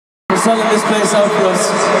selling this place out for us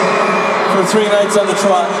for 3 nights on the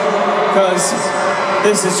trot, because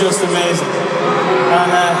this is just amazing.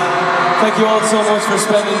 And thank you all so much for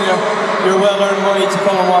spending your well-earned money to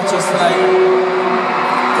come and watch us tonight,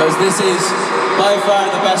 because this is by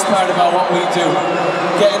far the best part about what we do,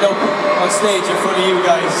 getting up on stage in front of you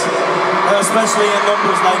guys, and especially in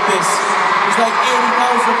numbers like this. There's like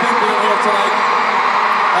 80,000 people in here tonight,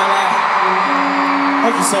 and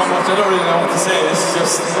thank you so much. I don't really know what to say. This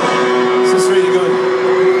is just really good.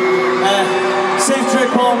 Safe trip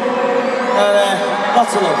home, and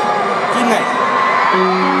lots of love. Good night.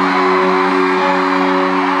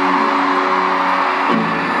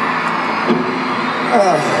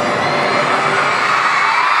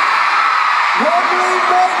 Wembley,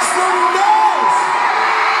 make some noise!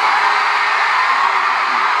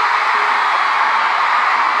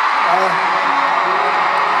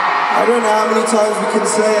 I don't know how many times we can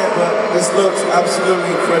say it, but this looks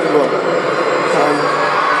absolutely incredible.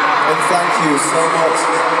 And thank you so much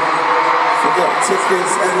for getting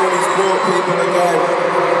tickets, everyone who's brought people again.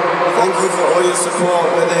 Thank you for all your support,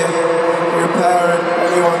 whether you're a parent,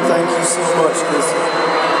 anyone, thank you so much, because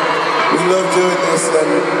we love doing this, and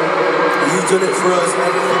you've done it for us.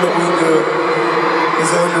 Everything that we do is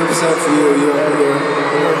 100% for you. You're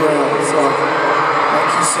around, so thank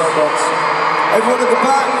you so much. Everyone at the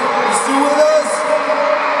back, you still with us?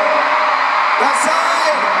 That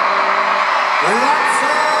side! And that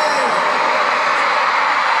side!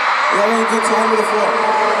 Y'all having a good time with the floor?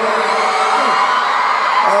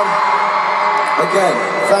 Again,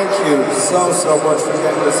 thank you so much for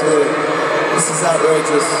getting us here. This is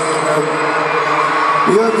outrageous.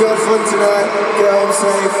 We hope you had fun tonight. Get home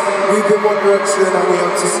safe. We've been One Direction, and we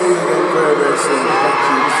hope to see you again very soon. Thank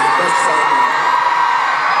you.